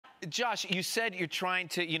Josh, you said you're trying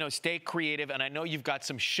to, stay creative, and I know you've got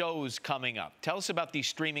some shows coming up. Tell us about these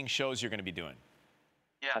streaming shows you're going to be doing.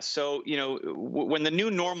 Yeah, so when the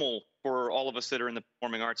new normal for all of us that are in the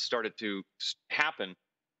performing arts started to happen,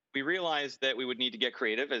 we realized that we would need to get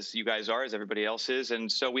creative, as you guys are, as everybody else is,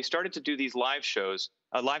 and so we started to do these live shows,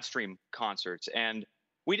 live stream concerts, and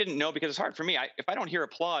we didn't know, because it's hard for me. If I don't hear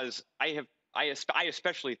applause, I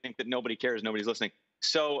especially think that nobody cares, nobody's listening.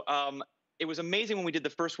 So it was amazing when we did the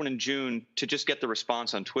first one in June to just get the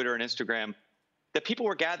response on Twitter and Instagram that people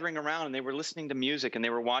were gathering around and they were listening to music and they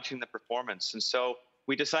were watching the performance, and so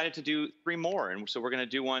we decided to do 3 more. And so we're going to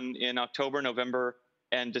do one in October, November,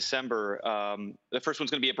 and December. The first one's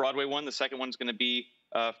going to be a Broadway one. The second one's going to be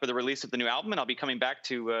for the release of the new album. And I'll be coming back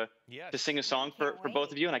to sing a song for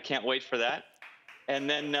both of you. And I can't wait for that. And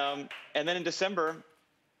then in December,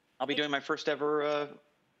 I'll be doing my first ever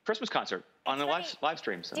Christmas concert on a live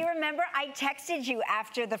stream. So. Do you remember I texted you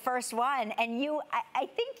after the first one, and you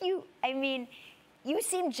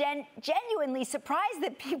seemed genuinely surprised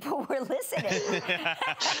that people were listening.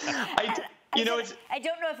 I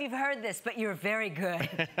don't know if you've heard this, but you're very good.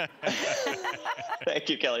 Thank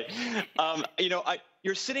you, Kelly.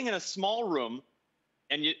 You're sitting in a small room,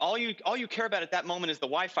 and all you care about at that moment is the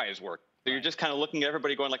Wi-Fi is working. So you're just kind of looking at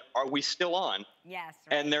everybody going like, are we still on? Yes.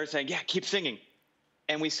 Right. And they're saying, yeah, keep singing.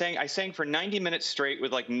 And I sang for 90 minutes straight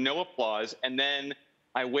with like no applause. And then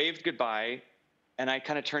I waved goodbye. And I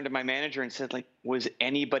kind of turned to my manager and said, like, was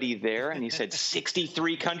anybody there? And he said,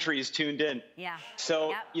 63 countries tuned in. Yeah.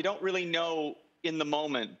 So you don't really know in the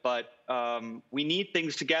moment, but we need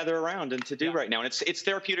things to gather around and to do right now. And it's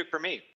therapeutic for me.